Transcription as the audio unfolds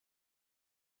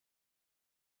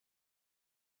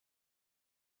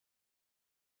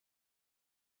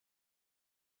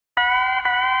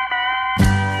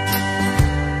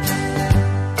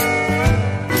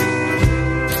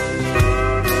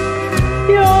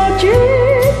Your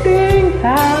cheating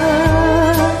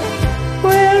heart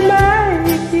will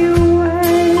make you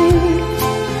wait.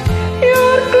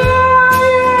 You'll cry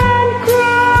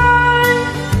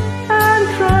and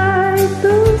try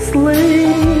to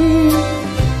sleep,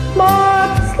 but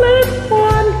sleep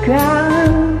won't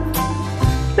come.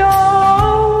 No,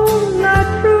 not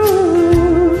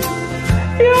true.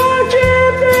 Your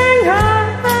cheating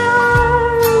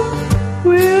heart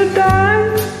will die,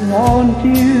 won't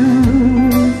you?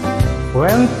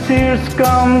 When tears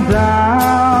come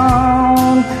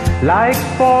down like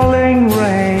falling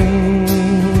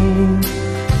rain,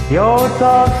 your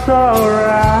thoughts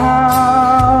around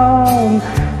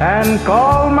and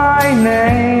call my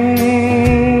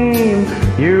name.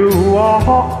 You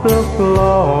walk the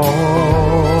floor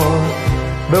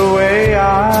the way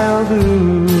I'll do.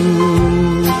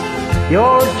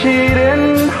 Your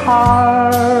cheating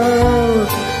heart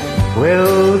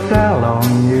will tell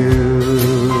on you.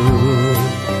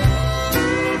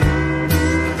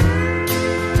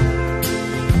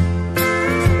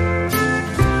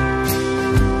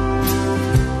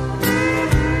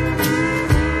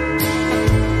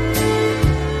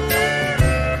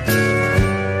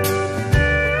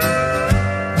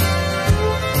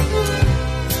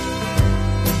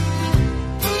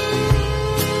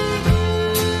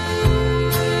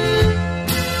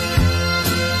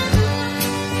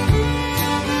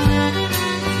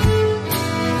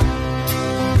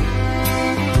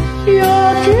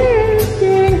 Your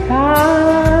cheating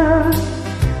heart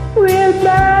will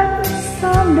burn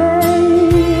someday,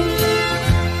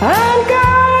 and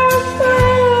God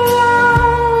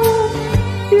will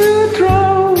you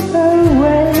throw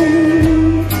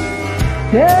away.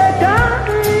 The time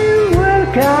will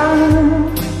come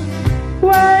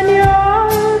when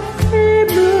you're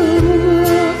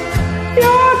blue.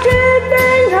 Your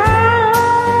cheating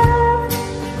heart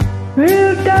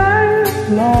will die,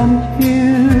 won't you?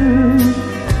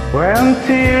 When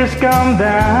tears come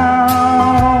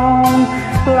down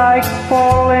like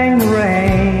falling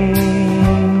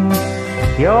rain,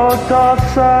 your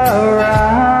thoughts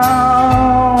around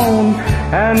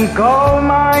and call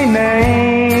my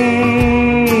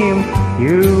name.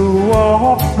 You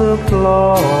walk the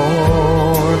floor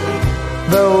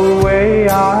the way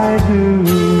I do.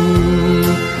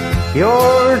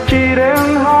 Your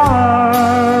cheating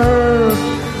heart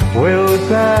will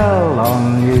tell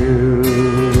on you.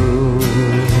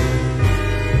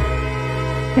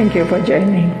 Thank you for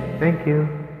joining. Thank you.